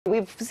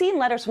We've seen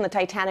letters from the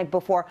Titanic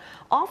before,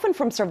 often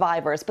from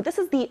survivors, but this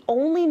is the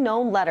only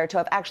known letter to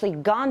have actually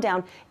gone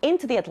down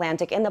into the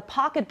Atlantic in the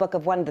pocketbook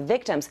of one of the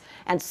victims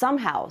and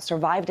somehow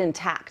survived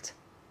intact.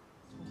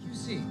 You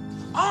see,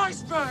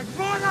 iceberg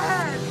right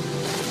ahead!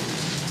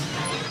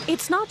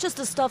 It's not just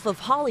the stuff of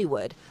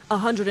Hollywood.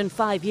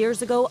 105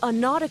 years ago, a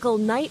nautical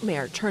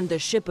nightmare turned the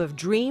ship of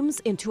dreams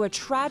into a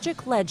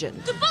tragic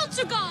legend. The boats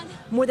are gone!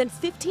 More than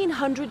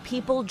 1,500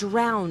 people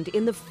drowned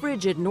in the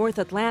frigid North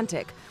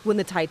Atlantic when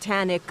the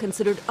Titanic,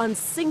 considered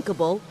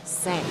unsinkable,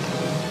 sank.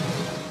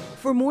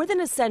 For more than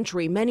a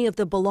century, many of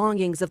the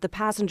belongings of the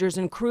passengers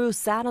and crew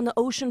sat on the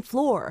ocean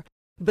floor.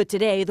 But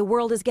today, the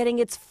world is getting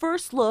its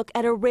first look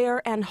at a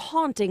rare and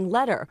haunting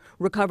letter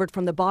recovered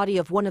from the body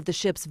of one of the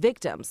ship's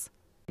victims.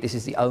 This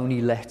is the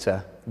only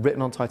letter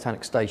written on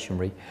Titanic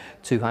stationery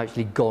to have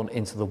actually gone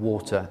into the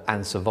water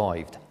and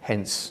survived,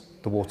 hence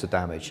the water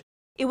damage.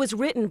 It was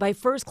written by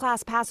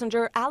first-class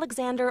passenger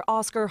Alexander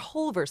Oscar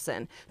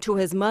Holverson to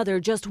his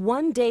mother just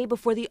one day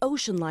before the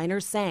ocean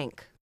liner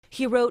sank.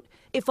 He wrote,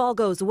 "If all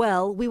goes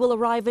well, we will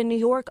arrive in New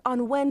York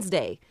on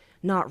Wednesday,"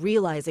 not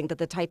realizing that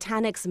the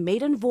Titanic's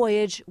maiden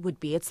voyage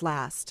would be its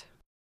last.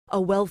 A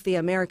wealthy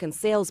American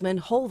salesman,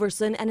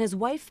 Holverson, and his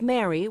wife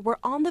Mary were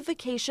on the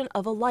vacation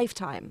of a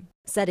lifetime,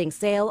 setting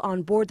sail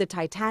on board the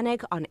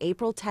Titanic on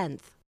April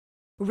 10th.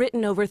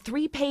 Written over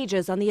 3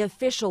 pages on the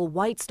official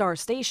White Star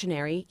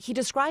stationery, he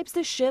describes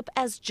the ship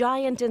as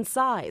giant in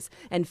size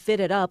and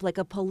fitted up like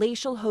a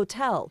palatial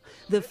hotel.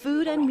 The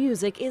food and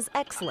music is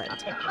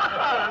excellent.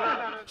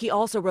 He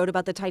also wrote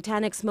about the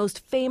Titanic's most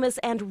famous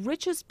and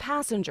richest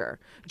passenger,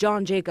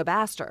 John Jacob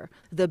Astor,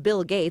 the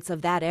Bill Gates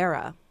of that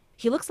era.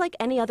 He looks like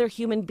any other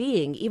human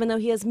being, even though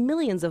he has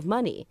millions of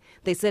money.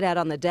 They sit out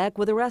on the deck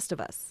with the rest of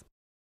us.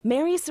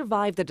 Mary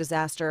survived the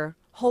disaster.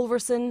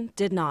 Holverson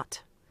did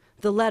not.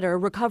 The letter,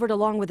 recovered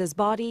along with his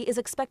body, is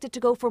expected to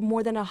go for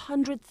more than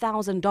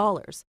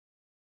 $100,000.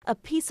 A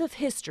piece of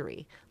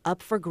history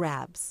up for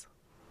grabs.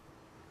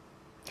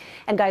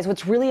 And guys,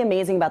 what's really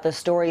amazing about this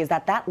story is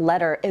that that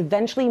letter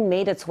eventually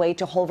made its way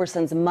to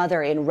Holverson's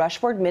mother in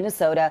Rushford,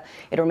 Minnesota.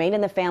 It remained in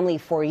the family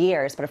for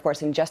years, but of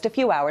course, in just a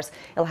few hours,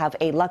 it'll have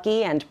a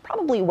lucky and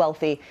probably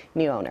wealthy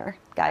new owner.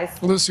 Guys?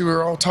 Lucy, we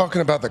were all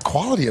talking about the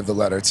quality of the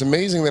letter. It's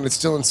amazing that it's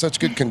still in such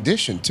good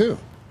condition, too.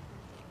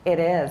 It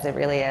is. It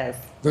really is.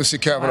 Lucy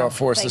Kafanov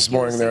for us this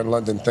morning there in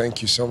London.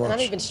 Thank you so much. And I'm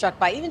even struck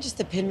by even just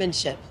the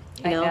penmanship.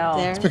 You know,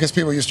 there. It's because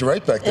people used to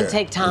write back there. And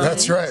take time.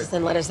 That's right.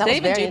 And letters. That They was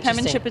even very do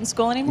penmanship in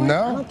school anymore?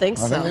 No. I don't think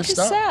so. I think they've It's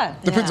stopped.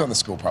 sad. Depends Yeah. on the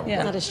school, probably.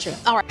 Yeah. That is true.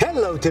 All right.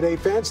 Hello, Today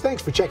fans.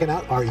 Thanks for checking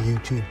out our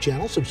YouTube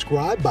channel.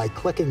 Subscribe by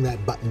clicking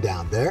that button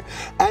down there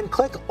and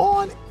click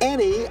on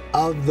any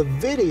of the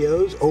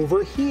videos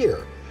over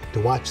here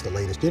to watch the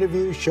latest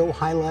interviews, show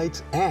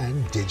highlights,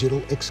 and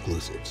digital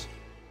exclusives.